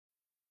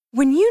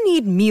When you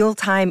need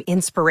mealtime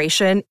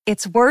inspiration,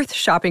 it's worth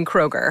shopping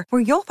Kroger,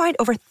 where you'll find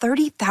over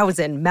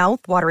 30,000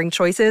 mouth-watering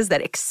choices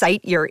that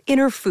excite your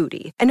inner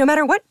foodie. And no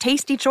matter what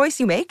tasty choice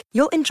you make,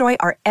 you'll enjoy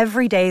our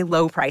everyday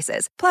low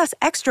prices, plus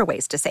extra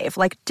ways to save,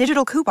 like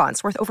digital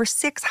coupons worth over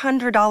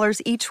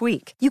 $600 each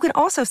week. You can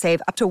also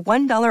save up to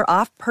 $1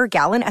 off per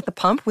gallon at the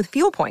pump with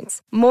fuel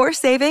points. More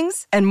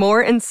savings and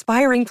more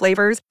inspiring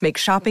flavors make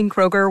shopping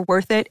Kroger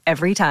worth it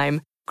every time.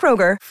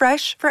 Kroger,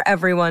 fresh for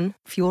everyone.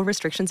 Fuel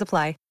restrictions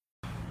apply.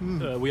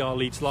 We are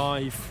Leeds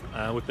Live.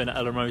 We've been at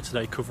Elland Road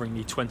today covering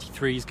the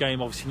 23s game.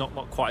 Obviously not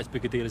quite as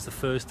big a deal as the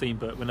first team,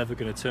 but we're never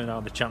going to turn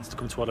down the chance to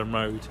come to Elland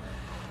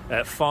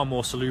Road. Far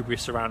more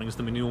salubrious surroundings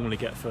than we normally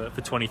get for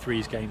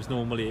 23s games.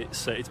 Normally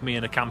it's me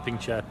in a camping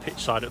chair pitch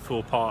side at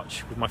Thorpe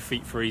Arch with my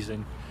feet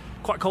freezing.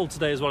 Quite cold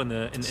today as well in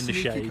the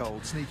shade.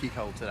 Sneaky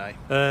cold today.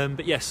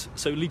 But yes,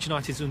 so Leeds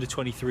United's under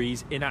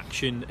 23s in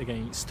action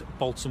against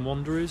Bolton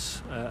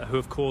Wanderers, who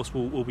of course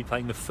will be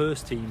playing the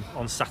first team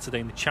on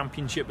Saturday in the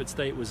Championship. But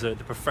today it was the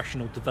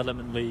Professional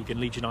Development League, and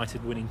Leeds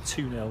United winning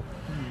 2-0.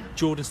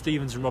 Jordan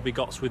Stevens and Robbie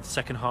Gotts with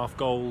second half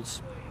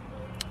goals.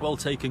 Well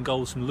taken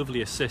goals, some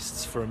lovely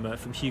assists from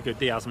Hugo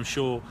Diaz. I'm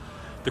sure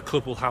the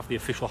club will have the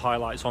official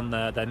highlights on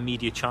their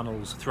media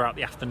channels throughout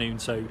the afternoon,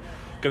 so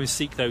go and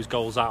seek those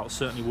goals out,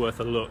 certainly worth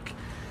a look.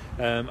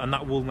 And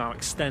that will now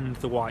extend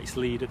the Whites'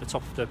 lead at the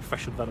top of the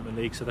Professional Development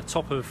League, so the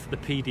top of the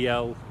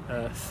PDL,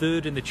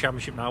 third in the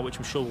Championship now, which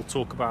I'm sure we'll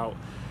talk about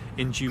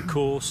in due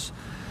course.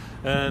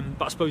 But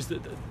I suppose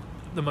that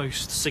the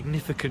most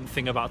significant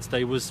thing about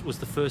today was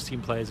the first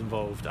team players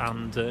involved,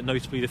 and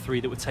notably the three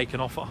that were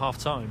taken off at half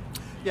time.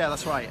 Yeah,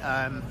 that's right.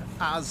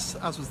 As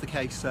was the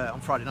case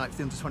on Friday night for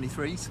the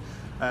under-23s,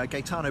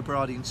 Gaetano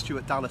Berardi and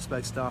Stuart Dallas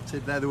both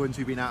started. They're the ones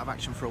who've been out of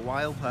action for a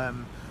while.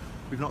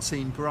 We've not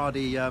seen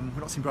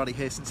Berardi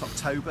here since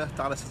October.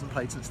 Dallas hasn't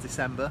played since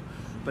December,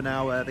 but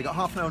now they got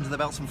half an hour under their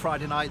belts on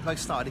Friday night. Both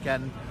started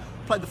again,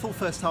 played the full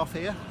first half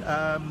here,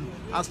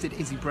 as did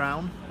Izzy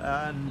Brown.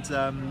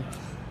 And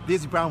the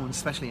Izzy Brown one's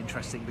especially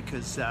interesting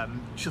because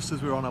just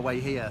as we were on our way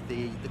here,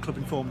 the club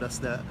informed us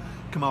that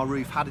Kamal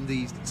Roof had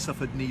indeed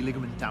suffered knee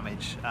ligament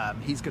damage.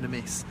 He's going to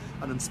miss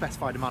an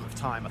unspecified amount of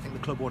time. I think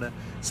the club want to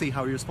see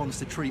how he responds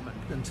to treatment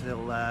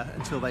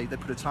until they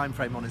put a time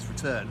frame on his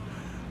return.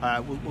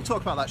 We'll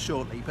talk about that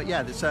shortly. But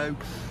yeah, so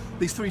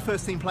these three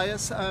first team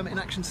players in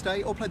action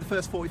today all played the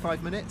first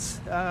 45 minutes.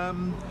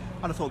 And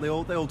I thought they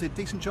all did a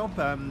decent job.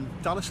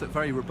 Dallas looked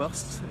very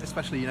robust,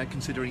 especially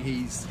considering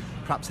he's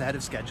perhaps ahead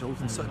of schedule,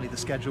 and certainly the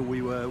schedule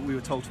we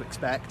were told to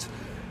expect.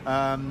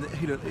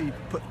 He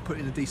put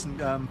in a decent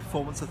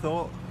performance, I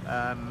thought.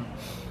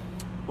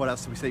 What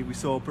else did we see? We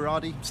saw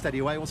Berardi steady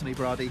away, wasn't he?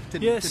 Berardi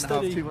didn't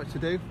have too much to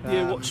do.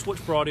 Watched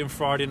Berardi on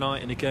Friday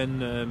night, and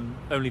again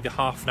only the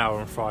half an hour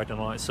on Friday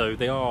night. So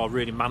they are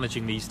really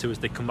managing these two as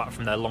they come back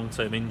from their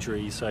long-term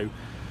injuries. So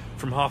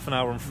from half an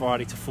hour on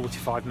Friday to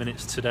 45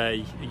 minutes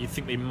today, you'd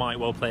think they might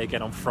well play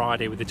again on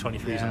Friday with the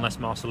 23s, unless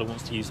Marcelo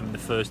wants to use them in the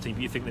first team.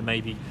 But you think they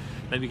maybe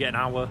get an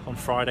hour on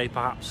Friday,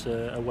 perhaps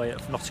away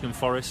at Nottingham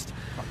Forest.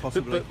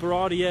 Possibly. But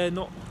Berardi,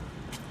 not.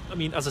 I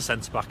mean, as a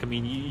centre-back,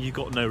 you've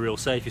got no real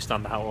say if you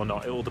stand out or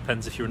not. It all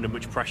depends if you're under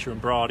much pressure, and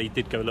Berardi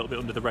did go a little bit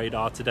under the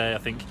radar today. I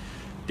think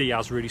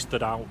Diaz really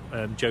stood out.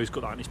 Joe's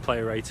got that in his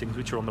player ratings,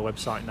 which are on the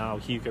website now.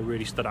 Hugo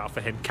really stood out for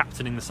him,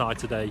 captaining the side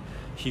today,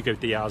 Hugo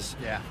Diaz.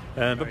 Yeah.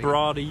 But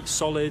Berardi,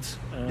 solid.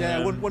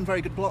 One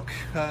very good block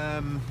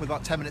with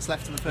about 10 minutes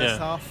left in the first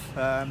half.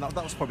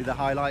 That was probably the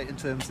highlight in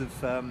terms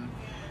of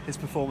his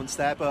performance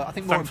there, but I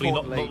think more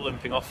importantly, not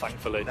limping off,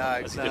 thankfully,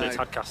 as he did at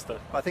Tadcaster.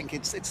 I think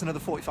it's another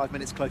 45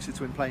 minutes closer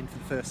to him playing for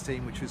the first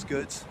team, which was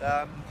good.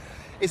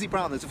 Izzy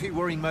Brown, there's a few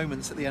worrying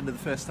moments at the end of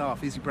the first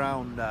half. Izzy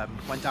Brown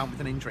went down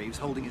with an injury. He was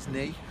holding his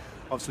knee.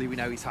 Obviously, we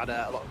know he's had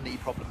a lot of knee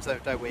problems,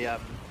 don't we?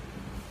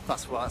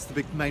 That's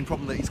the main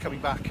problem, that he's coming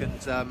back,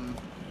 and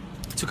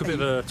took a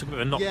bit of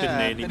a knock,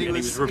 didn't he? And he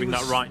was rubbing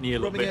that right knee a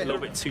little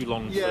bit too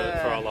long for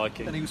our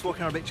liking. And he was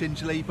walking around a bit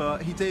gingerly,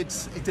 but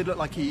it did look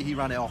like he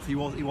ran it off. He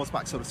was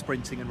back sort of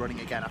sprinting and running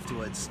again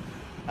afterwards.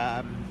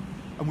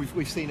 And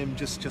we've seen him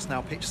just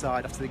now pitch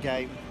side after the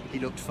game. He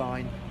looked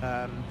fine.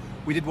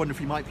 We did wonder if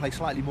he might play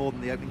slightly more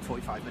than the opening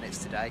 45 minutes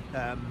today.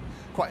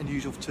 Quite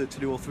unusual to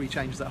do all three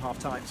changes at half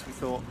time, so we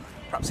thought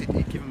perhaps he'd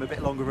give him a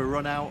bit longer of a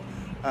run out.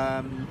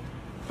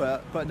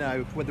 But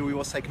no, whether he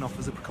was taken off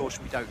as a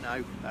precaution, we don't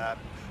know.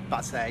 But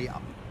I'd say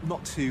I'm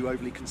not too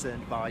overly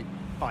concerned by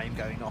him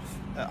going off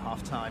at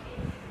half time.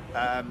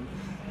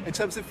 In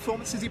terms of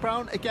performance, Izzy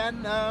Brown,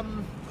 again, I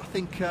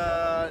think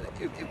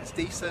it was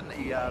decent.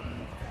 He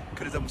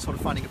could have done sort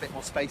of finding a bit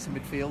more space in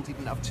midfield. He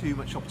didn't have too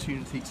much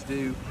opportunity to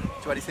do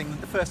anything.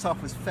 The first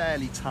half was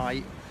fairly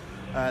tight.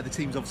 The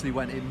teams obviously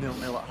went in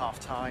 0-0 at half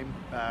time.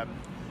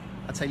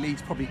 I'd say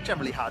Leeds probably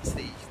generally had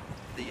the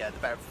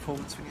better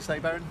performance, would you say,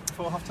 Baron,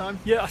 before half time?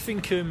 Yeah, I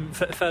think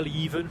fairly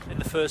even in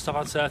the first half.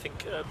 I'd say I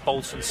think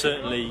Bolton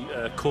certainly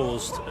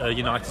caused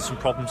United some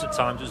problems at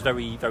times. It was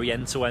very, very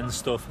end-to-end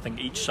stuff. I think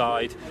each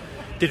side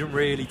didn't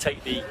really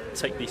take the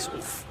sort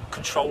of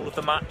control of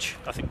the match.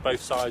 I think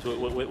both sides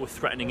were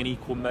threatening in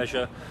equal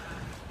measure.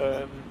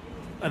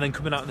 And then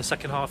coming out in the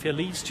second half,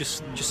 Leeds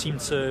just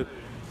seemed to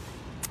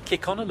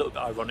kick on a little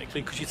bit,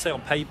 ironically, because you'd say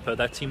on paper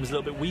their team was a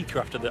little bit weaker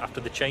after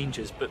the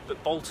changes,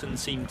 but Bolton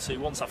seemed to,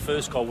 once that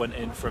first goal went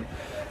in from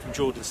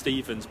Jordan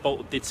Stevens,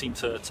 Bolton did seem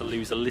to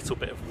lose a little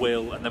bit of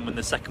will, and then when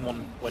the second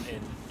one went in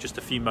just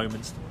a few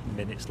minutes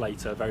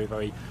later, very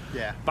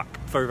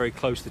very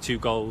close to 2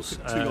 goals.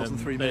 2 goals in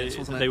 3 minutes,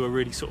 wasn't it? They were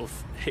really sort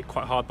of hit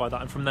quite hard by that,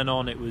 and from then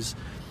on it was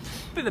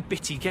a bit of a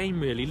bitty game,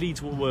 really.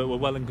 Leeds were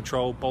well in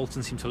control.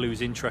 Bolton seemed to lose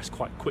interest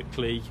quite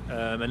quickly,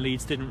 and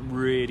Leeds didn't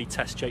really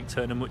test Jake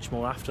Turner much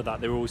more after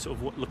that. They were always sort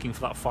of looking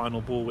for that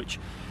final ball, which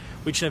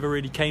never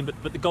really came.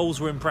 But the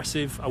goals were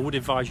impressive. I would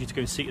advise you to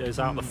go and seek those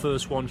out. The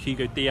first one,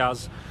 Hugo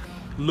Diaz,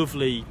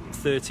 lovely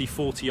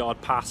 30-40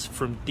 yard pass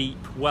from deep,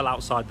 well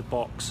outside the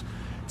box.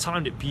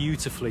 Timed it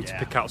beautifully to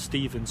pick out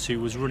Stevens, who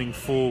was running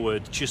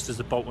forward just as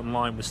the Bolton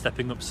line was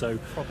stepping up. So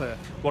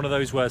one of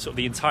those where sort of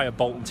the entire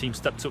Bolton team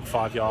stepped up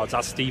 5 yards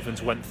as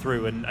Stevens went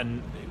through,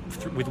 and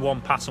with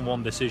one pass and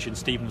one decision,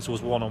 Stevens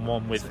was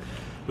one-on-one with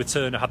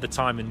Turner, had the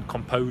time and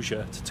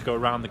composure to go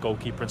around the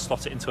goalkeeper and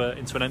slot it into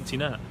an empty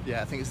net.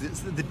 Yeah, I think it's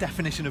the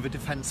definition of a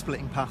defence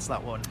splitting pass,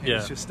 that one. It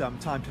was just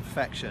timed to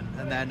perfection.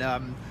 And then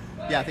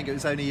I think it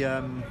was only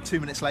 3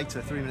 minutes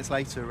later,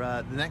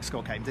 the next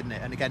goal came, didn't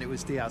it? And again, it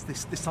was Diaz.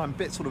 This time a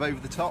bit sort of over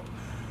the top.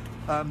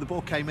 The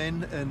ball came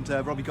in, and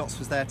Robbie Gotts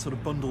was there to sort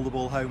of bundle the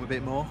ball home a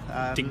bit more.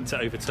 Dinked it,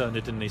 overturned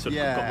it, didn't he? Sort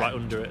of got right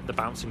under it, the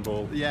bouncing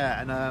ball.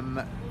 Yeah,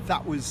 and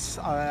that was...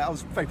 I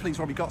was very pleased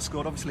Robbie Gotts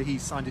scored. Obviously,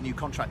 he's signed a new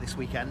contract this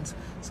weekend,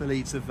 so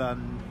Leeds have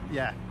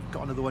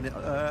got another one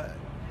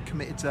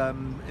committed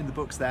in the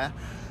books there.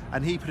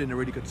 And he put in a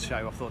really good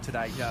show, I thought,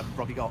 today,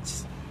 Robbie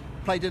Gotts.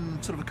 Played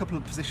in sort of a couple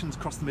of positions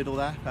across the middle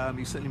there. He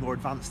was certainly more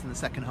advanced in the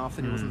second half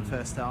than he was in the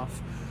first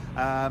half.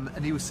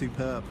 And he was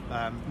superb.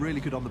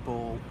 Really good on the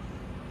ball.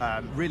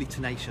 Really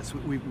tenacious.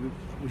 We've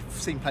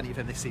seen plenty of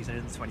him this season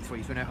in the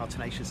 23s. We know how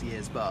tenacious he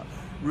is, but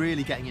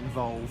really getting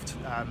involved.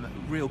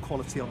 Real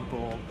quality on the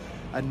ball.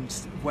 And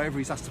wherever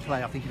he's asked to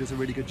play, I think he does a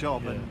really good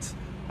job. Yeah.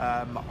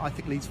 And I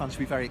think Leeds fans should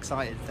be very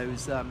excited. There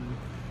was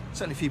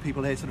certainly a few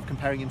people here sort of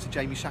comparing him to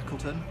Jamie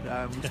Shackleton.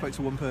 We spoke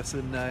to one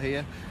person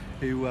here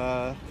who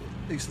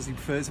says he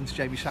prefers him to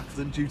Jamie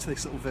Shackleton due to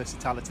this sort of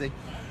versatility.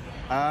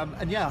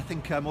 I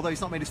think although he's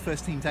not made his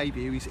first team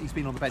debut, he's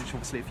been on the bench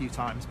obviously a few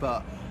times,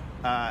 but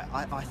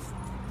I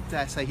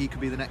dare say he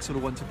could be the next sort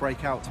of one to break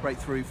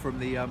through from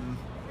the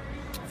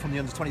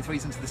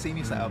under-23s into the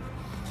senior setup.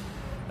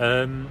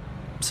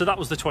 So that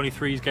was the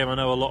 23s game. I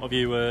know a lot of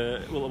you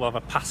will have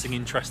a passing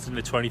interest in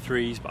the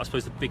 23s, but I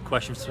suppose the big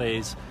question for today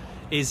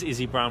is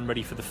Izzy Brown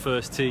ready for the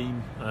first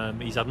team?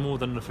 He's had more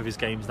than enough of his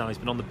games now. He's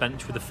been on the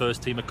bench with the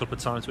first team a couple of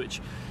times, which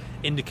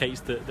indicates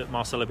that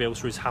Marcelo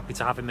Bielsa is happy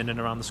to have him in and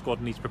around the squad,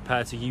 and he's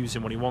prepared to use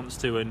him when he wants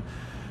to. And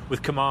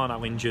with Kamar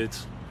now injured,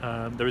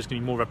 there is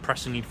going to be more of a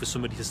pressing need for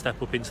somebody to step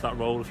up into that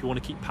role. If you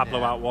want to keep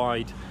Pablo out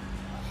wide,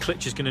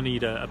 Klitsch is going to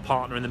need a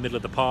partner in the middle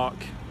of the park.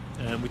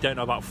 We don't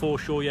know about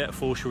Forshaw yet.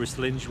 Forshaw is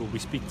still injured. We'll be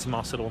speaking to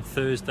Marcelo on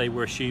Thursday,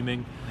 we're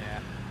assuming.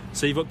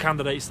 So you've got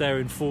candidates there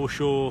in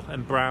Forshaw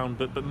and Brown,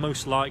 but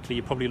most likely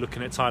you're probably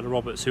looking at Tyler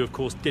Roberts, who of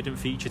course didn't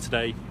feature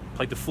today.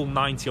 Played the full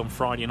 90 on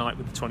Friday night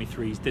with the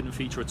 23s, didn't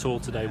feature at all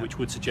today, which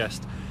would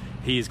suggest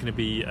he is going to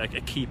be a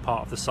key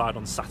part of the side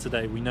on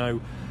Saturday. We know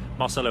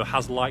Marcelo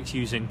has liked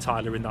using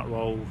Tyler in that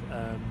role.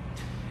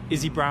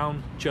 Izzy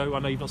Brown, Joe, I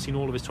know you've not seen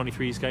all of his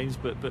 23s games,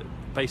 but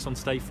based on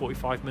today,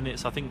 45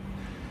 minutes, I think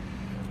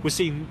we're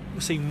seeing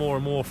more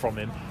and more from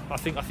him. I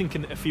think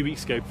in a few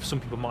weeks ago, some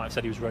people might have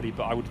said he was ready,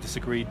 but I would have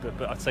disagreed.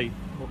 But I'd say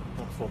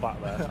not fall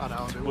back there. I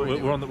know.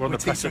 We're on the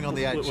precipice on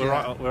the edge. We're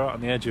right on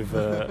the edge of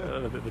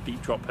a bit of a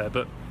deep drop here.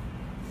 But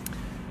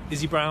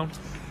Izzy Brown.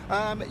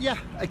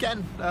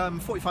 Again,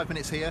 45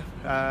 minutes here.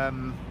 I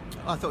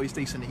thought he was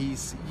decent.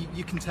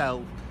 You can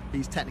tell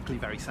he's technically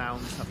very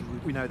sound. I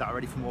think we know that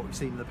already from what we've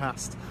seen in the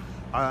past.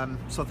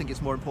 So I think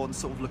it's more important to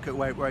sort of look at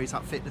where he's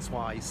at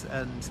fitness-wise.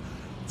 And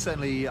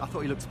certainly, I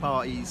thought he looked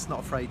smart. He's not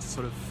afraid to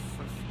sort of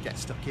get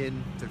stuck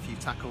in, do a few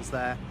tackles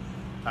there.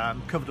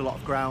 Covered a lot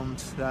of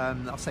ground. I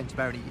was saying to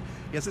Barry,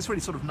 he has this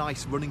really sort of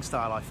nice running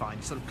style, I find.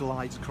 He sort of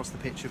glides across the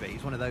pitch a bit.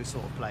 He's one of those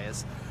sort of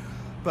players.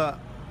 But,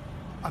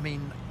 I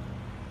mean,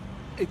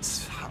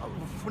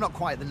 we're not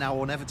quite at the now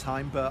or never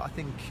time, but I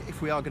think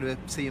if we are going to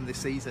see him this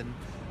season,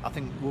 I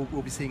think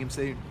we'll be seeing him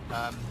soon.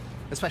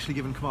 Especially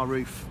given Kamar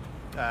Roof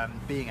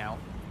being out,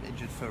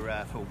 injured for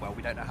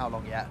we don't know how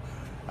long yet.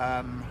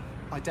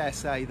 I dare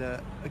say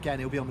that, again,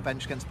 he'll be on the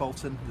bench against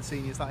Bolton, the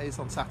seniors that is,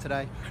 on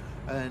Saturday.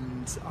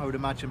 And I would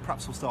imagine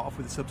perhaps we'll start off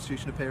with a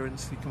substitution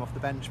appearance. He'd come off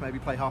the bench, maybe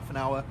play half an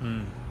hour,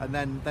 and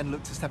then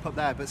look to step up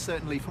there. But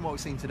certainly, from what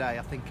we've seen today,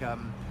 I think,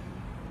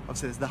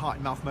 obviously there's the heart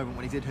and mouth moment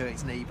when he did hurt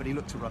his knee, but he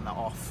looked to run that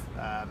off.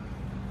 I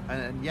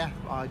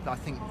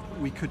think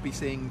we could be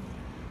seeing...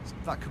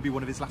 That could be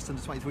one of his last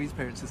under-23s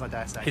appearances, I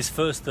dare say. His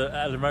first at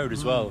Ellen Road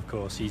as well, of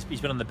course. He's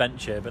been on the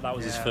bench here, but that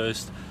was his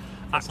first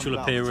actual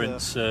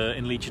appearance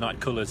in Leeds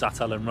United colours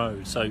at Ellen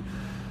Road. So,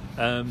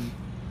 I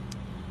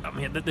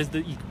mean,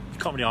 you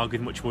can't really argue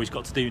with much more he's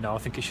got to do now. I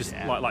think it's just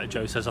like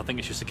Joe says. I think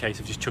it's just a case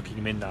of just chucking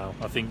him in now.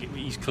 I think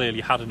he's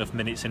clearly had enough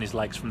minutes in his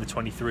legs from the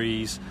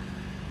 23s.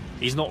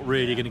 He's not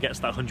really going to get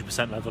to that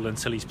 100% level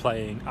until he's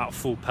playing at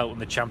full pelt in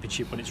the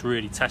Championship, when it's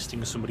really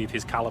testing somebody of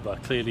his calibre.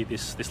 Clearly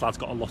this lad's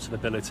got a lot of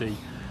ability,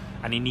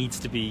 and he needs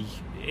to be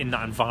in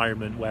that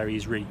environment where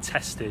he's really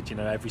tested,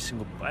 every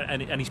single,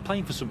 and he's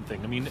playing for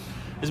something. I mean,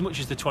 as much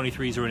as the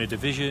 23s are in a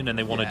division and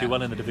they want to do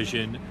well in the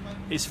division,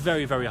 it's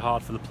very, very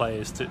hard for the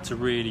players to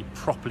really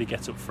properly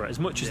get up for it. As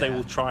much as they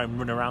will try and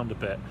run around a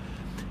bit,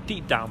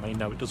 deep down they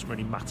know it doesn't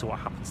really matter what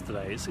happens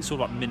today. It's all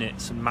about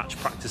minutes and match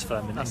practice for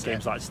them in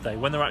games like today,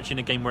 when they're actually in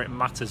a game where it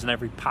matters and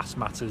every pass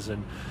matters.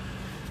 And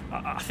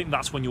I think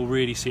that's when you'll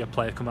really see a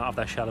player come out of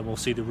their shell, and we'll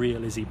see the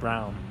real Izzy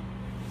Brown.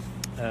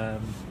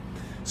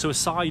 So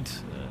aside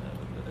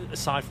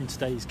from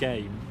today's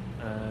game,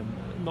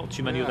 not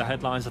too many other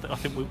headlines. I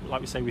think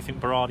we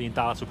think Berardi and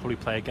Dallas will probably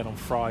play again on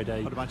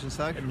Friday. I'd imagine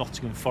so. At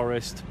Nottingham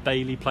Forest.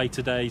 Bailey played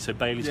today, so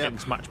Bailey's getting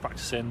his match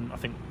practice in. I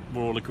think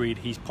we're all agreed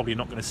he's probably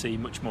not going to see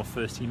much more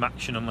first team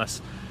action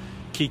unless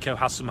Kiko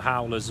has some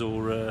howlers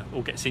or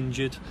gets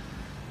injured.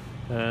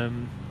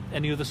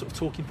 Any other sort of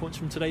talking points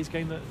from today's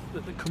game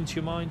that come to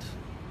your mind?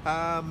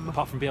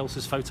 Apart from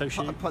Bielsa's photo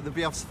shoot? The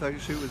Bielsa photo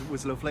shoot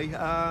was lovely.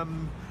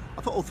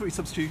 I thought all three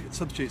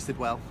substitutes did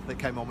well that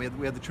came on. We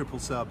had the triple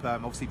sub.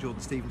 Obviously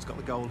Jordan Stevens got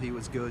the goal, he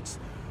was good.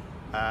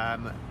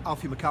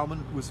 Alfie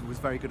McCalman was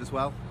very good as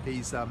well.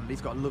 He's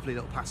got a lovely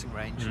little passing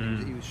range.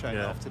 He was showing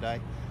it off today.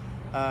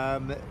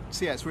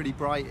 So it's really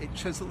bright. It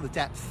shows the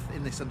depth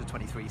in this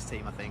under-23s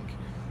team, I think.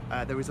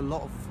 There is a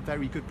lot of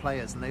very good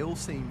players, and they all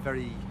seem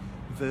very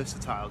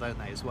versatile, don't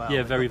they, as well?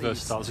 Yeah, very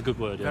versatile. It's a good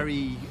word. Yeah.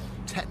 Very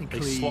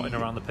technically slotting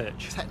around the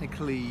pitch.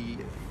 Technically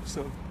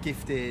sort of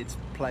gifted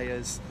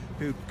players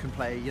who can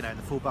play, in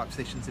the full-back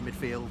positions in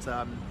midfield.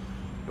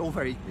 All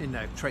very,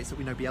 traits that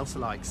we know Bielsa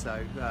likes.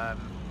 So,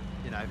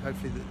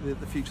 hopefully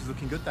the future's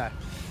looking good there.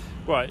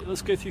 Right,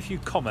 let's go through a few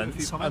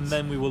comments, and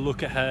then we will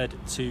look ahead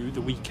to the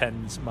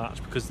weekend's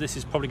match, because this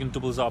is probably going to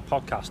double as our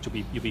podcast.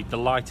 You'll be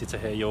delighted to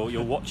hear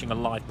you're watching a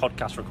live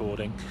podcast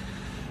recording.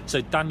 So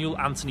Daniel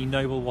Anthony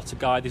Noble, what a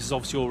guy. This is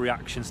obviously all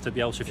reactions to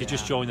Bielsa. If you're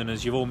just joining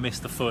us, you've all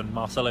missed the fun.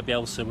 Marcelo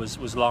Bielsa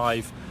was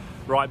live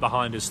right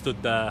behind us,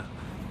 stood there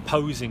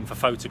posing for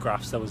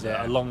photographs. There was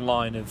a long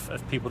line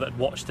of people that had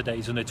watched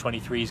today's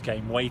under-23s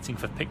game waiting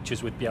for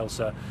pictures with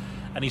Bielsa,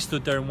 and he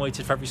stood there and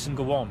waited for every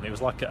single one. It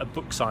was like a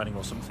book signing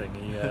or something.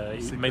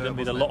 He made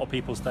a lot of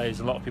people's days,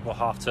 a lot of people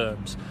half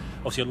terms.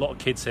 Obviously a lot of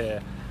kids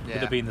here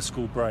with it being the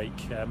school break.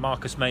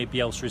 Marcus May,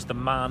 Bielsa is the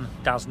man.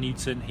 Daz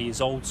Newton, he is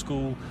old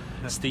school.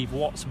 Steve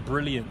Watts,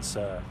 brilliant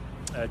sir.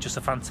 Just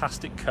a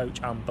fantastic coach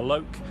and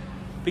bloke.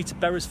 Peter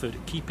Beresford,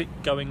 keep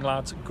it going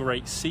lads,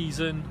 great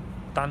season.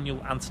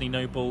 Daniel Anthony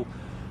Noble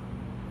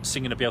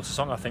singing a Bielsa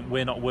song, I think.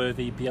 We're not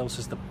worthy,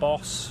 Bielsa's the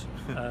boss.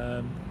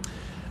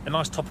 A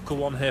nice topical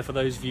one here for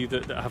those of you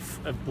that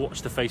have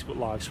watched the Facebook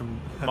Lives from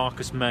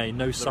Marcus May.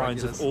 No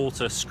signs of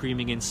Orta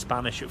screaming in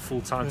Spanish at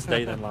full time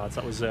today then, lads.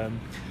 That was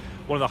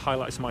one of the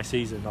highlights of my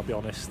season, I'll be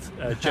honest.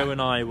 Joe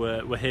and I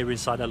were here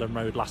inside Ellen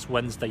Road last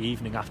Wednesday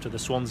evening after the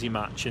Swansea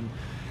match, and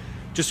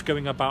just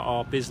going about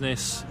our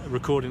business,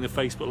 recording the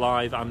Facebook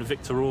Live, and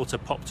Victor Orta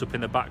popped up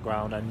in the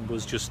background and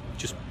was just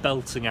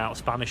belting out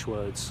Spanish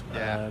words.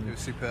 It was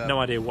superb. No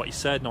idea what he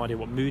said, no idea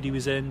what mood he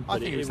was in. But I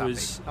think it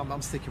was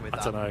I'm sticking with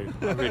that. I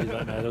don't know. I really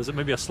don't know. There was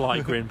maybe a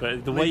slight grin,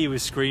 but the way he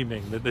was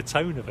screaming, the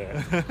tone of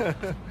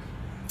it.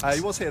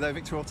 He was here though,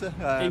 Victor Orta.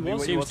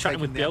 He was chatting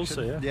with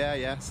Bielsa,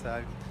 Yeah,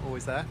 so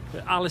always there.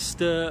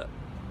 Alistair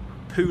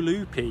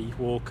Pulupi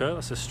Walker,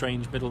 that's a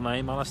strange middle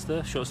name,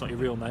 Alistair. Sure it's not your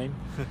real name.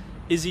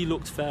 Izzy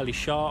looked fairly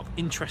sharp.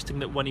 Interesting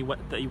that when he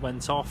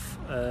went off,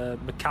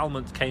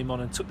 McCalmont came on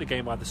and took the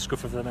game by the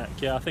scruff of the neck.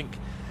 Yeah, I think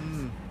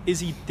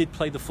Izzy did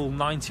play the full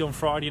 90 on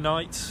Friday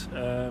night.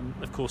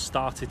 Of course,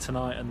 started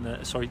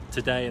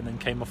today, and then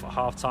came off at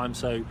half time.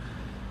 So,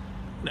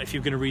 if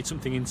you're going to read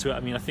something into it, I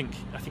mean, I think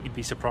you'd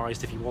be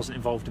surprised if he wasn't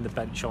involved in the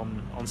bench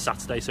on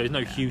Saturday. So, it's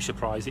no huge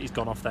surprise that he's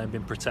gone off there and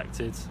been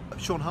protected.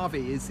 Sean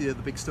Harvey is the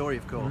big story,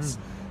 of course.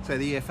 So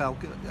the EFL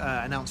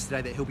announced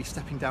today that he'll be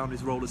stepping down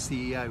his role as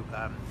CEO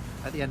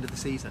at the end of the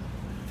season.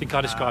 I think I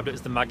described it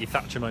as the Maggie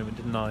Thatcher moment,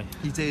 didn't I?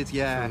 He did, For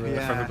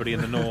everybody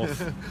in the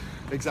north.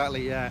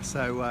 Exactly, yeah.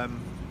 So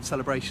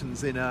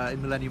celebrations in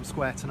Millennium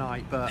Square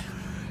tonight. But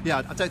yeah,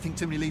 I don't think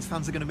too many Leeds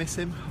fans are going to miss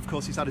him. Of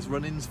course, he's had his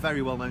run-ins,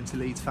 very well known to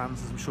Leeds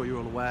fans, as I'm sure you're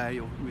all aware. He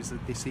was the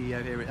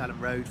CEO here at Ellen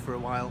Road for a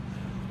while.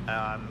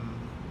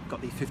 Got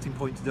the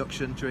 15-point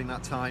deduction during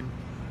that time.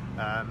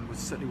 Was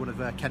certainly one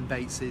of Ken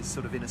Bates's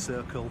sort of inner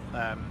circle.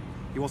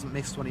 He wasn't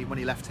missed when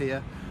he left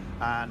here,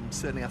 and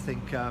certainly I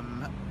think a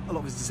lot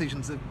of his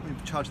decisions in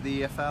charge of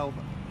the EFL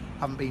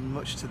haven't been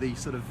much to the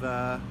sort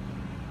of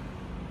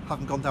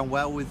haven't gone down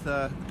well with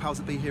the powers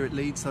that be here at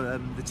Leeds. So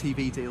the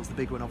TV deal's the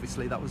big one,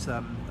 obviously. That was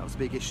a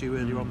big issue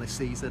earlier on this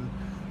season.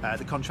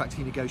 The contract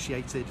he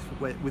negotiated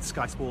with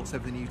Sky Sports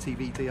over the new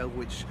TV deal,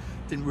 which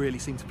didn't really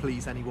seem to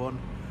please anyone.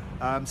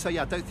 So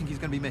yeah, I don't think he's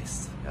going to be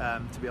missed,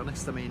 to be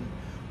honest. I mean,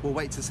 we'll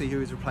wait to see who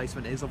his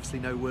replacement is. Obviously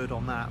no word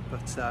on that,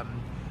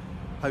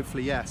 but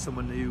hopefully,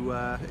 someone who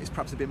is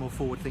perhaps a bit more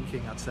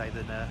forward-thinking, I'd say,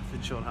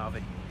 than Sean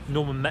Harvey.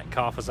 Norman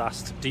Metcalf has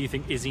asked, do you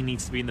think Izzy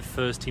needs to be in the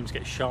first team to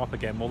get sharp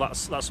again? Well,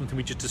 that's something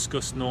we just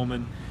discussed,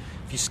 Norman.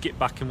 If you skip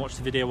back and watch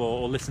the video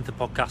or listen to the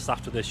podcast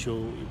after this,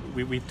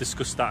 we've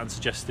discussed that and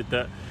suggested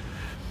that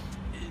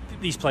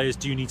these players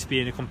do need to be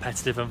in a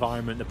competitive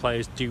environment. The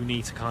players do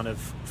need to kind of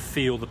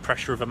feel the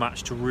pressure of a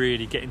match to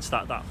really get into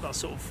that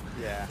sort of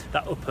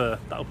that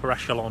upper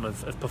echelon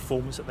of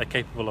performance that they're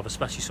capable of,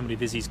 especially somebody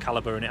of Izzy's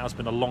calibre. And it has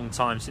been a long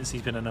time since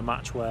he's been in a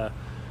match where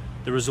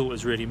the result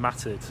has really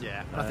mattered.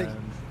 Yeah,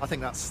 I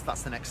think that's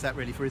the next step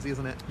really for Izzy,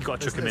 isn't it? You've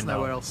got to chuck him in. There's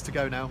nowhere else to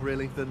go now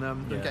really than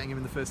getting him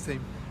in the first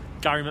team.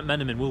 Gary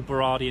McMenamin, will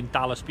Berardi and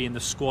Dallas be in the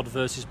squad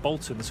versus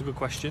Bolton? That's a good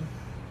question.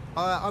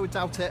 I would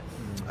doubt it.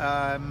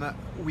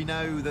 We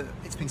know that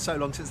it's been so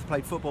long since they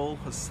played football.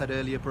 As I said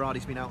earlier,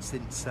 Berardi's been out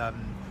since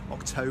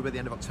October, the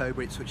end of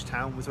October. Ipswich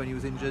Town was when he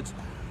was injured.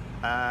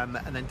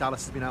 And then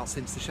Dallas has been out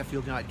since the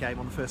Sheffield United game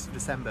on the 1st of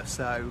December.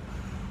 So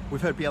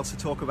we've heard Bielsa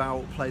talk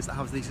about players that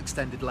have these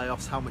extended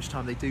layoffs, how much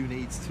time they do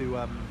need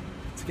to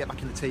get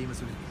back in the team.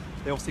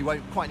 They obviously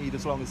won't quite need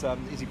as long as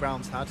Izzy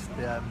Brown's had,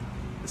 the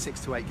 6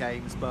 to 8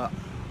 games. But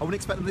I wouldn't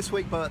expect them this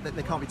week, but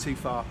they can't be too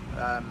far.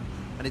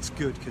 And it's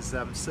good because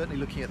certainly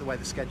looking at the way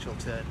the schedule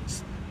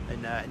turns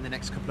in the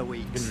next couple of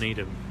weeks, you're gonna need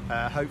them.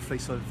 Hopefully,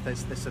 sort of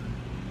there's some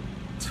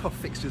tough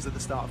fixtures at the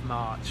start of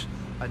March,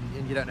 and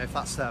you don't know if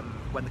that's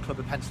when the club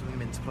are penciling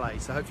them into play.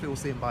 So hopefully we'll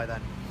see them by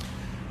then.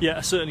 Yeah,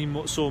 I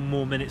certainly saw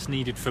more minutes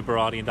needed for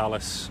Berardi and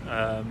Dallas.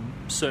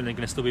 Certainly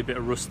going to still be a bit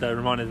of rust there.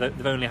 Reminder that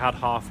they've only had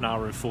half an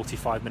hour and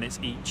 45 minutes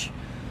each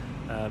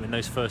in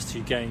those first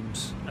 2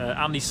 games.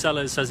 Andy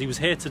Sellers says he was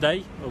here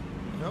today.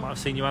 I might have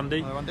seen you,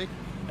 Andy. Hello, Andy.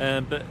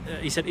 But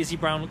he said Izzy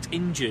Brown looked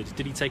injured.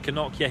 Did he take a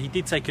knock? Yeah, he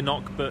did take a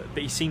knock, but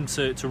he seemed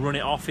to run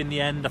it off in the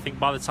end. I think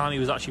by the time he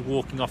was actually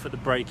walking off at the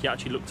break, he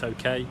actually looked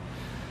okay.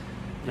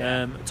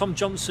 Yeah. Tom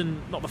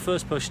Johnson, not the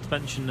first person to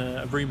mention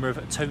a rumour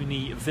of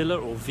Tony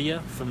Villa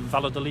from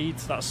Valladolid.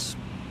 That's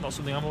not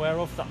something I'm aware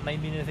of. That may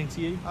mean anything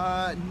to you?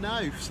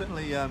 No,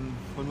 certainly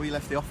when we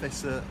left the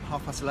office at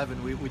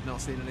 11:30, we'd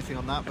not seen anything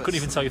on that. I couldn't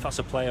even tell you if that's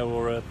a player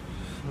or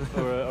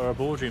a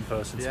boardroom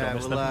person, to be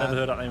honest. I've never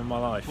heard that name in my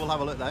life. We'll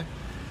have a look though.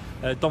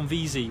 Don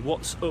Veazey,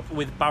 what's up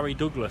with Barry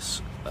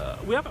Douglas?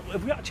 Have we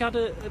actually had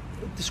a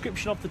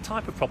description of the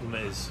type of problem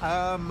it is?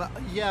 I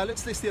looked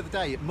at this the other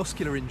day.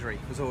 Muscular injury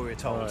was all we were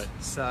told. Right.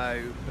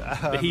 So,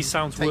 but he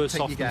sounds worse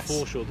off than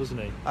Forshaw, doesn't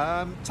he?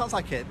 Sounds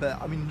like it,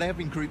 but I mean they have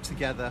been grouped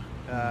together.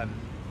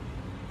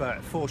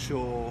 But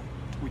Forshaw,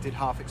 we did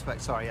half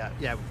expect.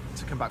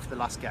 To come back for the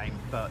last game,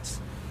 but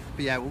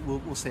yeah,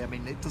 we'll see. I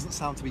mean, it doesn't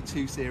sound to be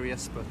too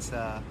serious,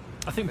 but.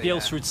 I think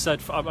Bielsa had said,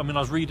 I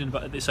was reading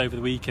about this over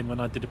the weekend when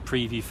I did a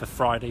preview for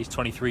Friday's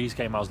 23s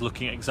game. I was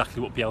looking at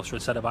exactly what Bielsa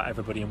had said about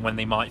everybody and when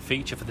they might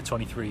feature for the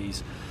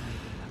 23s.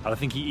 And I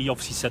think he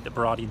obviously said that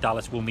Berardi and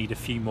Dallas will need a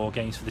few more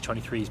games for the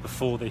 23s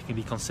before they can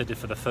be considered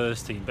for the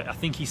first team. But I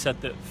think he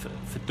said that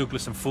for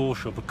Douglas and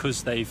Forshaw,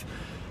 because they've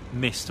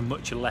missed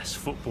much less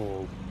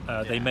football,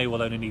 they may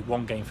well only need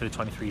 1 game for the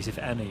 23s, if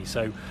any.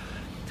 So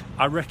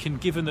I reckon,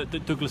 given that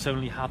Douglas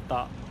only had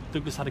that,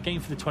 Douglas had a game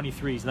for the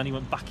 23s and then he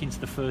went back into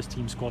the first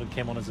team squad and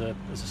came on as a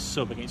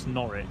sub against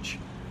Norwich,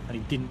 and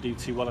he didn't do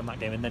too well in that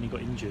game, and then he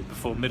got injured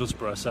before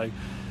Middlesbrough. So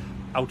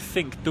I would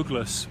think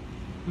Douglas,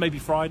 maybe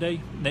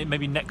Friday,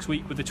 maybe next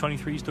week with the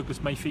 23s,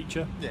 Douglas may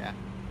feature. Yeah.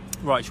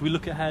 Right, should we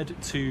look ahead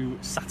to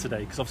Saturday,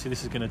 because obviously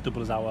this is going to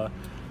double as our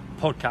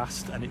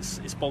podcast, and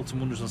it's Bolton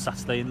Wanderers on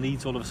Saturday, and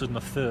Leeds all of a sudden are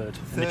third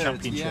in the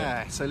Championship.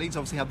 Yeah, so Leeds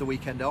obviously had the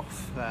weekend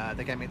off.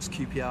 Their game against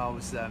QPR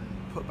was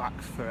put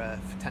back for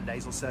 10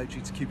 days or so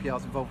due to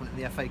QPR's involvement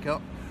in the FA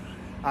Cup,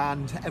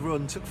 and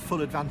everyone took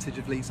full advantage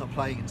of Leeds not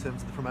playing in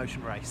terms of the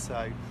promotion race.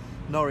 So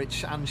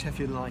Norwich and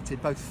Sheffield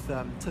United both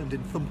turned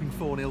in thumping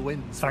 4-0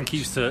 wins. Thank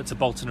you to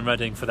Bolton and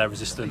Reading for their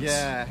resistance.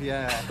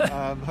 Yeah.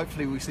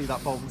 Hopefully we see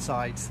that Bolton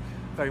side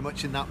very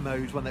much in that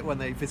mode when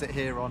they visit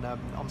here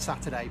on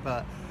Saturday.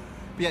 But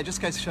yeah, it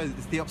just goes to show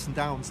that the ups and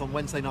downs. On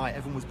Wednesday night,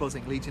 everyone was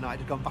buzzing. Leeds United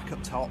had gone back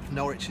up top.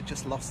 Norwich had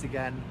just lost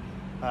again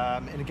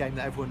in a game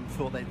that everyone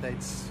thought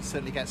they'd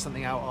certainly get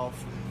something out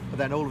of. But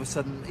then all of a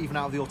sudden, even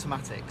out of the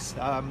automatics,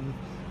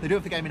 they do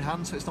have the game in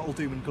hand, so it's not all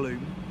doom and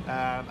gloom.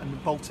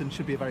 And Bolton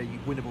should be a very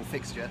winnable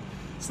fixture.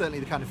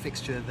 Certainly the kind of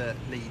fixture that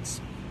Leeds,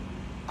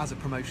 as a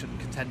promotion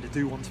contender,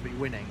 do want to be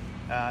winning.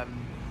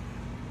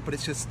 But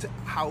it's just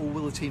how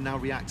will the team now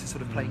react to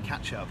sort of playing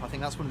catch up? I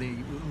think that's one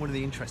of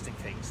the interesting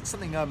things. It's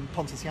something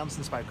Pontus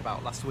Jansson spoke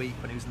about last week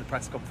when he was in the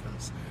press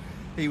conference.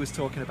 He was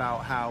talking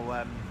about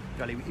how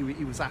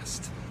he was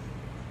asked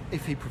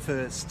if he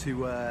prefers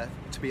to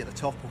be at the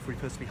top or if he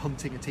prefers to be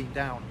hunting a team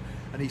down,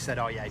 and he said,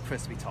 "Oh yeah, he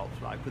prefers to be top,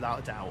 like without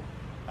a doubt."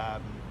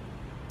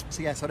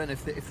 So I don't know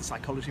if the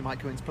psychology might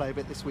go into play a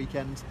bit this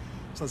weekend.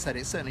 So as I said,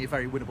 it's certainly a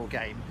very winnable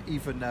game,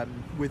 even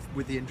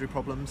with the injury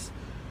problems.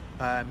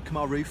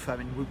 Kemar Roofe, I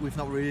mean, we've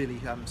not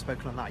really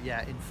spoken on that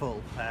yet in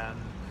full.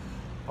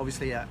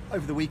 obviously,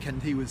 over the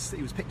weekend he was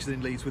pictured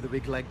in Leeds with a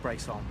big leg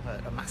brace on,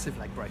 a massive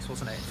leg brace,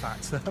 wasn't it? In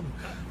fact,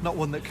 not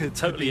one that could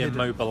totally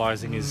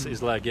immobilising hidden.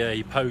 his leg. Yeah,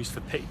 he posed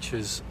for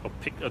pictures.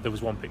 There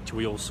was one picture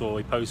we all saw.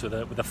 He posed with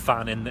a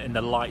fan in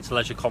the Lights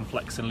Leisure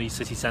Complex in Leeds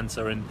City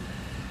Centre, and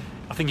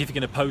I think if you're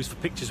going to pose for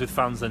pictures with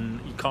fans,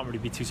 then you can't really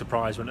be too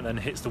surprised when it then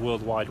hits the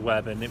World Wide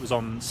Web. And it was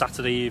on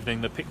Saturday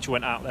evening. The picture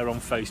went out there on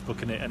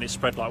Facebook, and it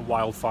spread like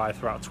wildfire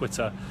throughout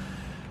Twitter.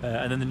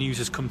 And then the news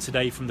has come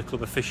today from the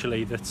club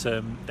officially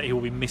that he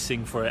will be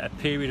missing for a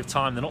period of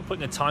time. They're not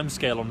putting a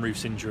timescale on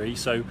Roof's injury,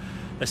 so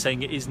they're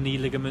saying it is knee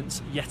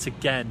ligaments. Yet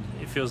again,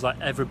 it feels like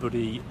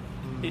everybody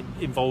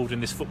involved in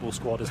this football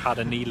squad has had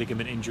a knee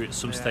ligament injury at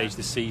some stage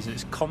this season.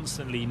 It's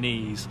constantly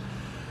knees.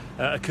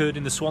 Occurred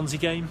in the Swansea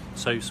game,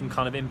 so some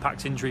kind of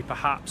impact injury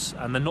perhaps,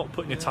 and they're not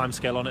putting a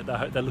timescale on it.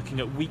 They're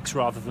looking at weeks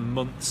rather than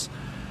months,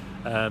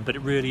 but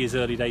it really is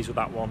early days with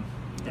that one.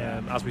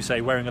 As we say,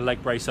 wearing a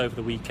leg brace over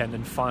the weekend,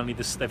 and finally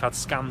they've had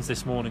scans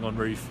this morning on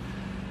Roof,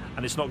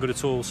 and it's not good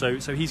at all. So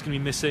he's going to be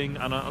missing,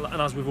 and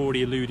as we've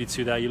already alluded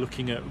to there, you're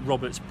looking at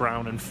Roberts,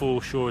 Brown and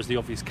Forshaw as the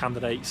obvious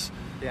candidates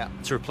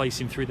to replace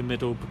him through the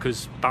middle,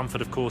 because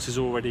Bamford of course is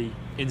already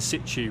in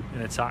situ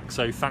in attack,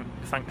 so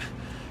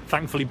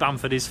thankfully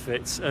Bamford is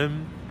fit.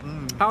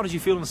 How did you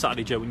feel on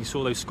Saturday, Joe, when you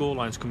saw those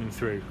scorelines coming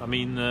through? I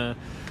mean,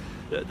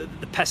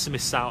 the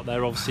pessimists out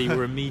there obviously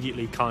were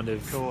immediately kind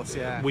of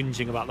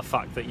whinging about the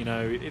fact that, you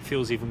know, it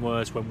feels even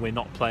worse when we're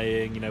not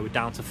playing. You know, we're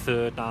down to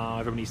third now,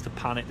 everyone needs to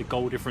panic, the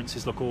goal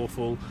differences look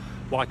awful,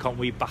 why can't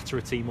we batter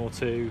a team or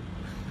two?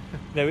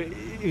 No,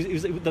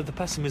 the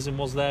pessimism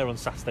was there on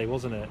Saturday,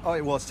 wasn't it? Oh,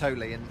 it was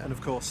totally, and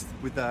of course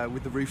with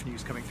the Roof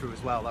news coming through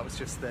as well, that was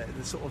just the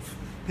sort of,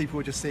 people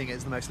were just seeing it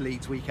as the most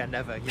Leeds weekend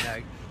ever. You know,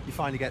 you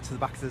finally get to the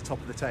back of the top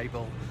of the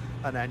table,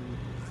 and then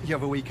you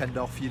have a weekend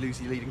off, you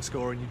lose your leading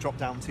scorer, and you drop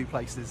down 2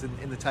 places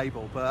in the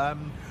table. But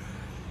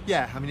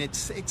I mean,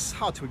 it's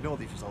hard to ignore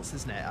these results,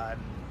 isn't it? I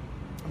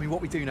mean,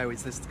 what we do know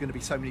is there's going to be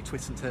so many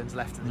twists and turns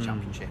left in the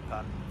Championship.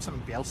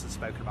 Something Bielsa's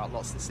spoken about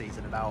lots this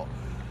season, about,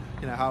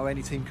 you know, how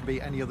any team can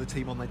beat any other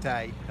team on their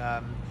day.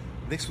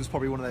 This was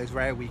probably one of those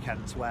rare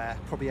weekends where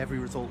probably every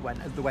result went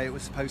the way it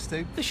was supposed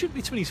to. There shouldn't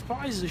be too many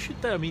surprises,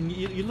 should there? I mean,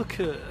 you look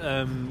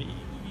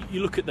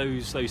at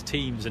those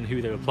teams and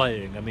who they were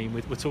playing. I mean,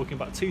 we're talking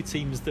about 2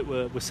 teams that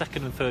were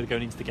second and third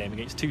going into the game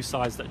against 2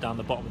 sides that are down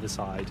the bottom of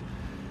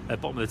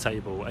the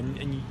table,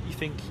 and you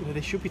think, you know,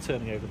 they should be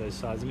turning over those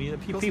sides. I mean,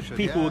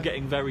 people were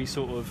getting very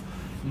sort of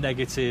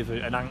negative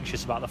and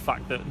anxious about the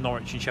fact that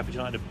Norwich and Sheffield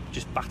United have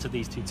just battered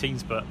these 2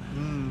 teams, but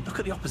look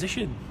at the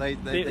opposition. They're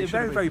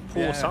very, very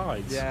poor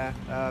sides.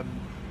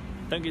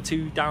 Don't get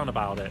too down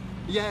about it.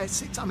 Yeah,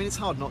 I mean, it's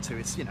hard not to.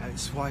 It's, you know,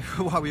 it's why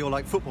we all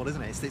like football,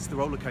 isn't it? It's the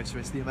roller coaster,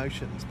 it's the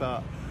emotions.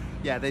 But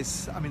yeah,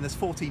 there's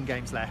 14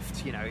 games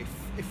left. You know,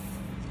 if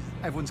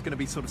everyone's going to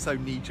be sort of so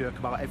knee-jerk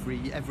about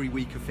every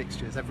week of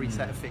fixtures, every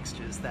set of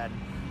fixtures, then,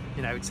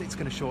 you know, it's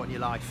going to shorten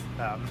your life.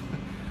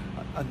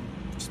 And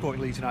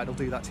Sporting Leeds United will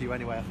do that to you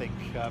anyway, I think.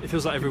 It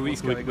feels like every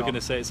week we're going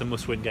to say it's a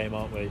must-win game,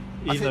 aren't we?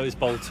 Even though it's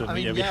Bolton, I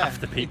mean, we have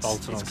to beat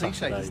Bolton on cliche,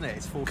 Saturday, isn't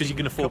it? because you're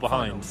going to fall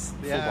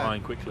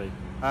behind quickly.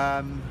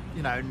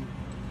 You know,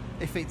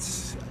 if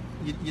it's,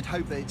 you'd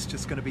hope that it's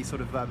just going to be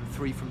sort of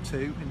 3 from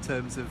 2 in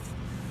terms of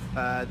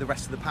the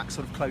rest of the pack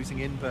sort of closing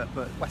in, but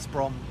West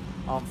Brom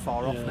aren't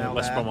far off now.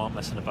 West Brom aren't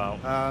messing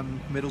about.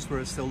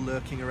 Middlesbrough is still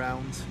lurking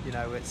around. You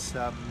know, it's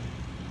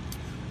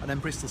and then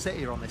Bristol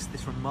City are on this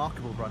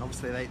remarkable run.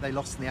 Obviously, they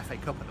lost in the FA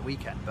Cup at the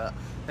weekend, but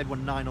they've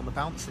won 9 on the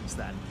bounce since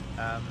then.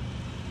 I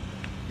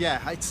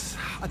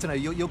don't know.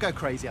 You'll go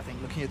crazy, I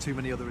think, looking at too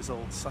many other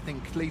results. I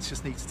think Leeds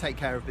just need to take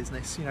care of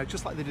business. You know,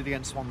 just like they did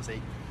against Swansea.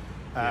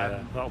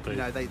 That'll do. You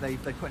know, they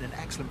put in an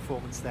excellent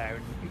performance there,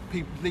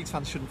 and Leeds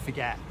fans shouldn't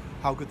forget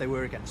how good they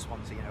were against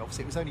Swansea. You know,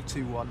 obviously it was only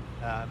 2-1.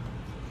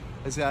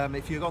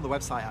 If you go on the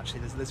website,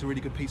 actually, there's a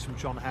really good piece from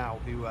John Howe,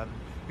 who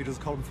does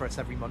a column for us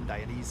every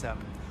Monday, and he's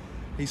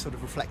sort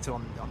of reflected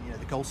on you know,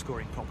 the goal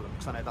scoring problem,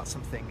 because I know that's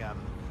something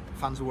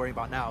fans are worrying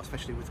about now,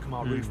 especially with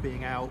Kemar Roof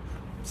being out,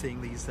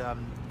 seeing these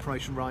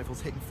promotion rivals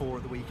hitting 4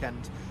 at the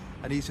weekend,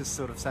 and he's just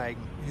sort of saying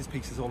his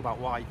piece is all about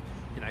why,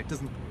 you know, it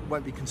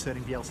won't be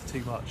concerning Bielsa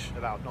too much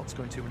about not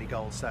scoring too many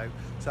goals. So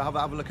have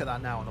a look at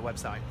that now on the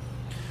website.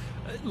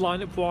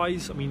 Line-up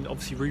wise, I mean,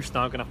 obviously Roof's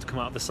now going to have to come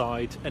out of the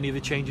side. Any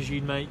other changes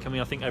you'd make? I mean,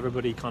 I think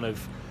everybody kind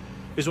of,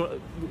 is what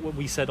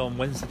we said on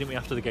Wednesday, didn't we,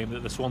 after the game,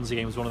 that the Swansea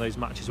game was one of those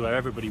matches where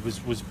everybody was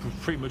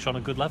pretty much on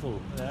a good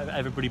level.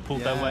 Everybody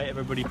pulled their weight,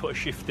 everybody put a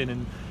shift in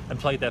and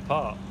played their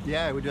part.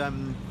 Yeah, it would.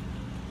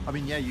 I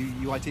mean, yeah,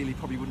 you ideally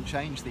probably wouldn't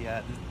change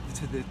the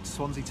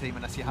Swansea team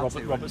unless you had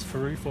to. Roberts for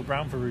Roof or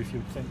Brown for Roof, you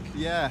would think.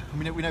 Yeah, I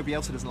mean, we know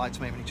Bielsa doesn't like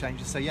to make many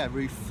changes, so yeah,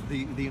 Roof,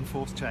 the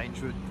enforced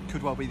change,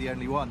 could well be the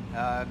only one.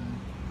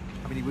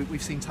 I mean,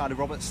 we've seen Tyler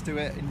Roberts do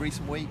it in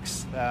recent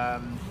weeks.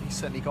 He's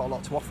certainly got a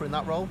lot to offer in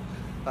that role.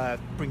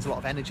 Brings a lot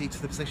of energy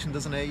to the position,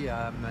 doesn't he?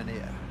 And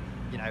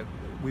you know,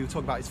 we were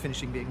talking about his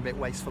finishing being a bit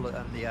wasteful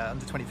at the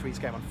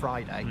under-23s game on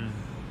Friday,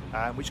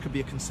 which could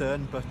be a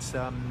concern. But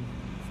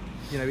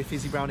if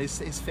Izzy Brown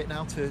is fit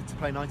now to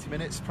play 90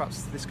 minutes,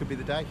 perhaps this could be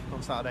the day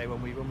on Saturday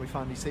when we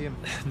finally see him.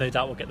 No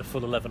doubt we'll get the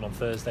full 11 on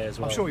Thursday as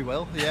well. I'm sure we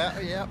will.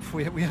 Yeah.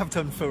 We have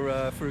done for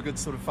a good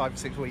sort of 5 or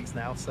 6 weeks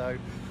now. So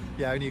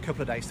yeah, only a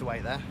couple of days to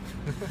wait there.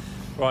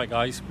 Right,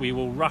 guys, we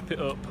will wrap it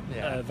up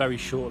very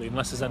shortly,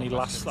 unless there's any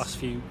last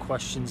few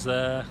questions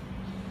there.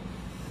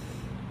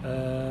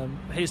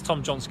 Here's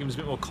Tom Johnson giving us a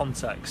bit more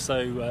context.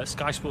 So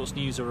Sky Sports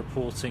News are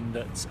reporting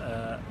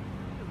that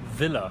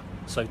Villa,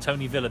 so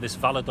Tony Villa, this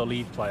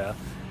Valladolid player,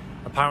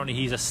 apparently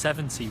he's a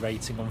 70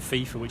 rating on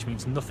FIFA, which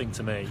means nothing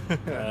to me.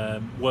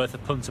 Worth a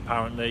punt,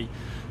 apparently.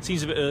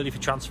 Seems a bit early for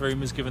transfer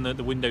rumours, given that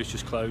the window's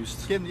just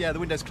closed. Yeah, the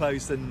window's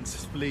closed, and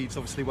Leeds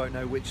obviously won't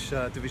know which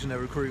division they're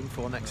recruiting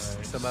for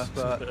next summer.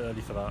 But it's a bit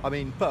early for that. I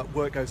mean, but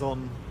work goes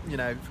on,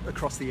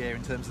 across the year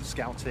in terms of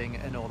scouting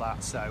and all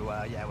that. So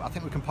I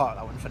think we can park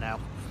that one for now.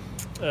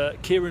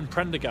 Kieran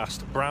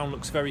Prendergast, Brown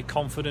looks very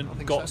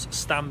confident. Gotts,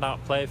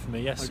 standout player for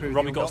me. Yes,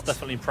 Robbie Gotts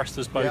definitely impressed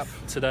us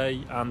both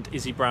today, and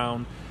Izzy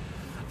Brown.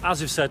 As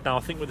we've said now,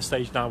 I think we're at the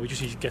stage now we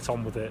just need to get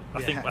on with it.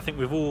 I think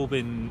we've all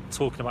been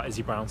talking about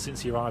Izzy Brown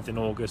since he arrived in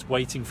August,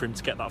 waiting for him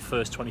to get that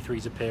first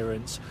 23s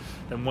appearance,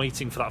 then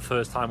waiting for that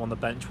first time on the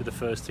bench with the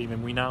first team,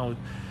 and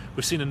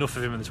we've seen enough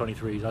of him in the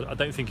 23s. I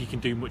don't think he can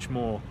do much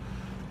more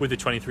with the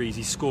 23s.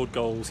 He's scored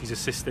goals, he's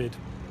assisted.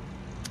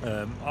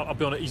 I'll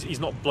be honest, he's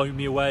not blown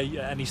me away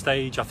at any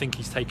stage. I think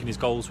he's taken his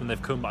goals when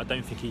they've come, but I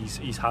don't think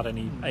he's had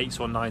any 8s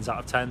or 9s out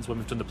of 10s when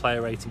we've done the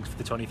player ratings for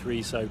the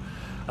 23s. So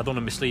I don't want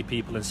to mislead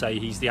people and say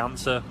he's the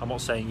answer. I'm not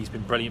saying he's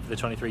been brilliant for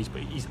the 23s,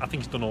 but I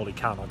think he's done all he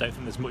can. I don't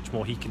think there's much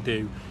more he can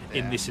do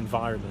in this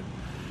environment.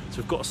 So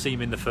we've got to see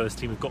him in the first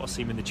team, we've got to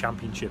see him in the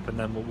Championship, and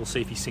then we'll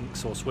see if he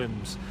sinks or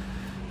swims.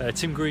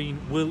 Tim Green,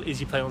 will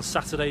Izzy play on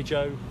Saturday,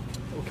 Joe?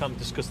 We kind of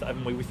discussed that,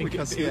 haven't we? We think it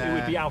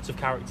would be out of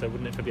character,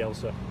 wouldn't it, for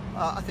Bielsa?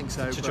 I think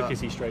so. To chuck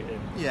Izzy straight in.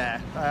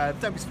 Yeah,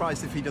 don't be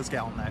surprised if he does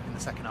get on there in the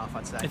second half,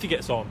 I'd say. If he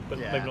gets on, but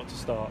maybe not to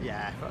start.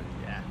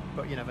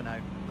 But you never know.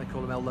 They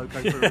call him El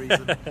Loco for a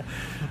reason.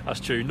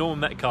 That's true. Norman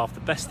Metcalf, the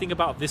best thing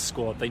about this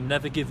squad, they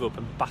never give up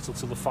and battle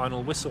till the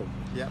final whistle.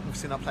 Yeah, we've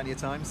seen that plenty of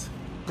times.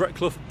 Brett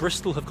Clough,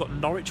 Bristol have got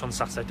Norwich on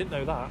Saturday. Didn't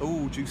know that.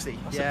 Oh, juicy.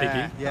 That's a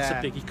biggie. That's a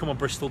biggie. Come on,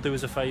 Bristol, do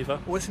us a favour.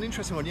 Well, it's an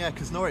interesting one,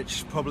 because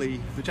Norwich,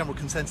 probably the general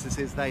consensus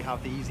is they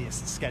have the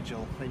easiest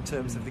schedule in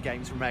terms of the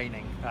games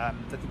remaining.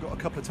 They've got a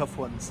couple of tough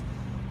ones,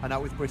 and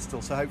out with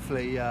Bristol, so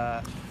hopefully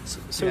they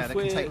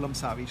can take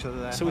lumps out of each other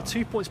there. So we're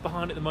 2 points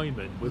behind at the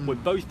moment. We're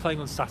both playing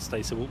on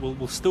Saturday, so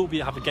we'll still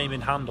have a game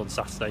in hand on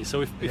Saturday.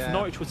 So if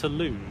Norwich were to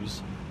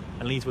lose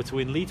and Leeds were to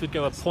win, Leeds would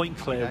go a point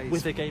clear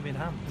with a game in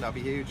hand. That'd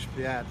be huge.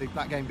 Yeah,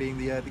 that game being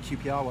the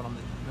QPR one on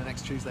the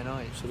next Tuesday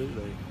night.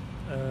 Absolutely.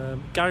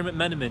 Gary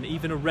McMenamin,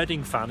 even a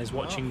Reading fan, is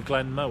watching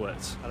Glenn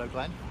Mowat. Hello,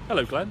 Glenn.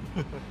 Hello, Glenn.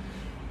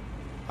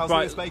 How's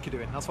Lewis Baker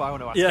doing? That's what I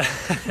want to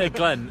ask. Yeah,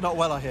 Glenn. Not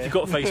well, I hear. If you've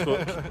got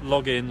Facebook,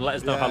 log in, let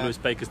us know how Lewis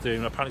Baker's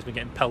doing. Apparently he's been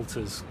getting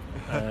pelters.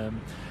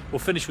 We'll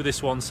finish with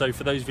this one. So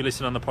for those of you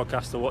listening on the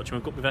podcast or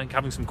watching, we've been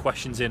having some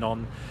questions in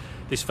on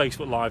this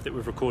Facebook Live that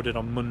we've recorded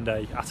on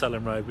Monday at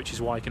Ellen Road, which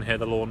is why you can hear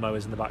the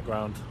lawnmowers in the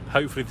background.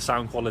 Hopefully the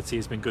sound quality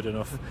has been good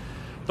enough.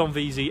 Don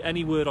Veazey,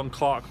 any word on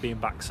Clark being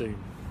back soon?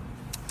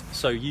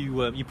 So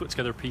you put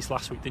together a piece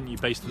last week, didn't you,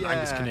 based on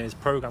Angus Kinnear's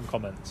programme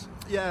comments?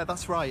 Yeah,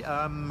 that's right.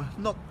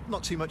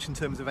 Not too much in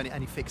terms of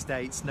any fixed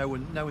dates. No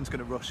one's going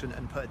to rush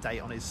and put a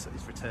date on his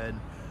return.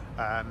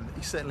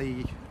 He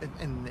certainly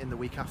in the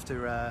week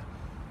after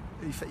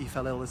he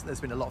fell ill.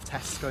 There's been a lot of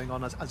tests going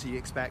on, as you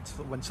expect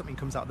when something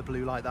comes out of the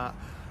blue like that.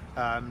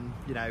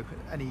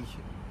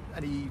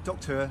 Any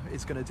doctor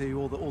is going to do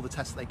all the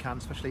tests that they can,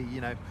 especially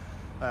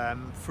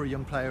for a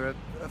young player at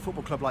a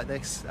football club like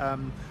this.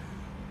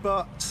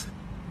 But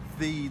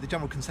the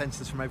general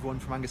consensus from everyone,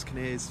 from Angus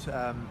Kinnear's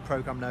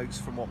programme notes,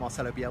 from what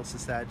Marcelo Bielsa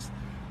said,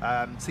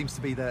 seems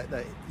to be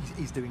that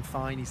he's doing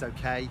fine, he's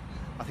okay.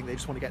 I think they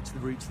just want to get to the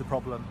roots of the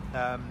problem.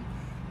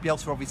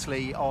 Bielsa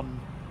obviously on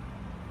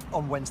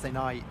Wednesday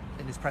night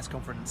in his press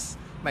conference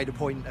made a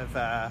point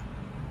of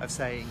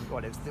saying,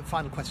 well, it was the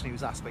final question he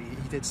was asked, but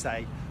he did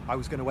say, I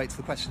was going to wait till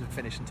the question had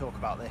finished and talk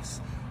about this.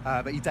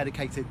 But he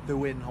dedicated the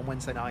win on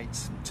Wednesday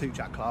night to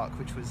Jack Clark,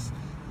 which was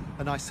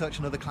a nice touch,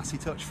 another classy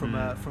touch from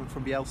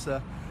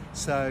Bielsa.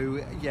 So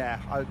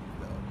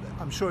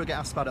I'm sure he'll get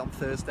asked about it on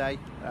Thursday.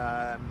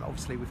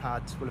 Obviously we'll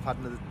have had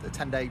another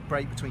 10-day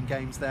break between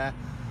games there,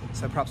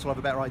 so perhaps we'll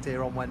have a better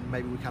idea on when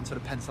maybe we can sort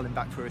of pencil him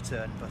back for a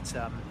return. But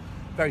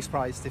very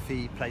surprised if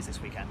he plays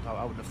this weekend.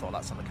 I wouldn't have thought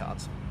that's on the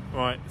cards.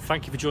 Right,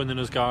 thank you for joining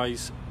us,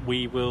 guys.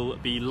 We will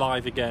be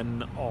live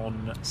again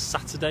on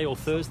Saturday or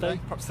Thursday.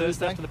 Perhaps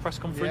Thursday after the press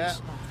conference.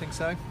 Yeah, I think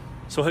so.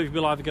 So I hope you'll be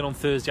live again on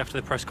Thursday after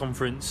the press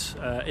conference.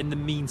 In the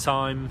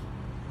meantime,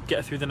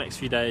 get through the next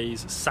few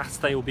days.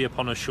 Saturday will be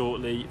upon us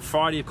shortly.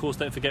 Friday, of course,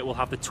 don't forget, we'll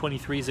have the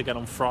 23s again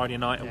on Friday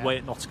night away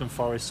at Nottingham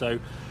Forest. So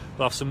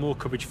we'll have some more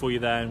coverage for you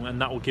there,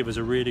 and that will give us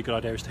a really good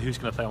idea as to who's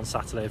going to play on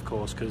Saturday, of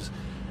course, because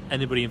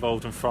anybody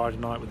involved on Friday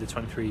night with the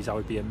 23s, I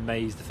would be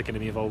amazed if they're going to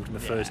be involved in the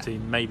first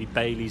team. Maybe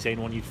Bailey's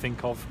anyone you'd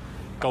think of,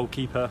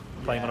 goalkeeper,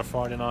 playing on a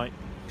Friday night.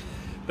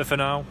 But for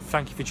now,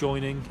 thank you for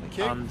joining,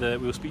 and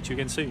we'll speak to you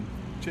again soon.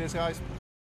 Cheers, guys.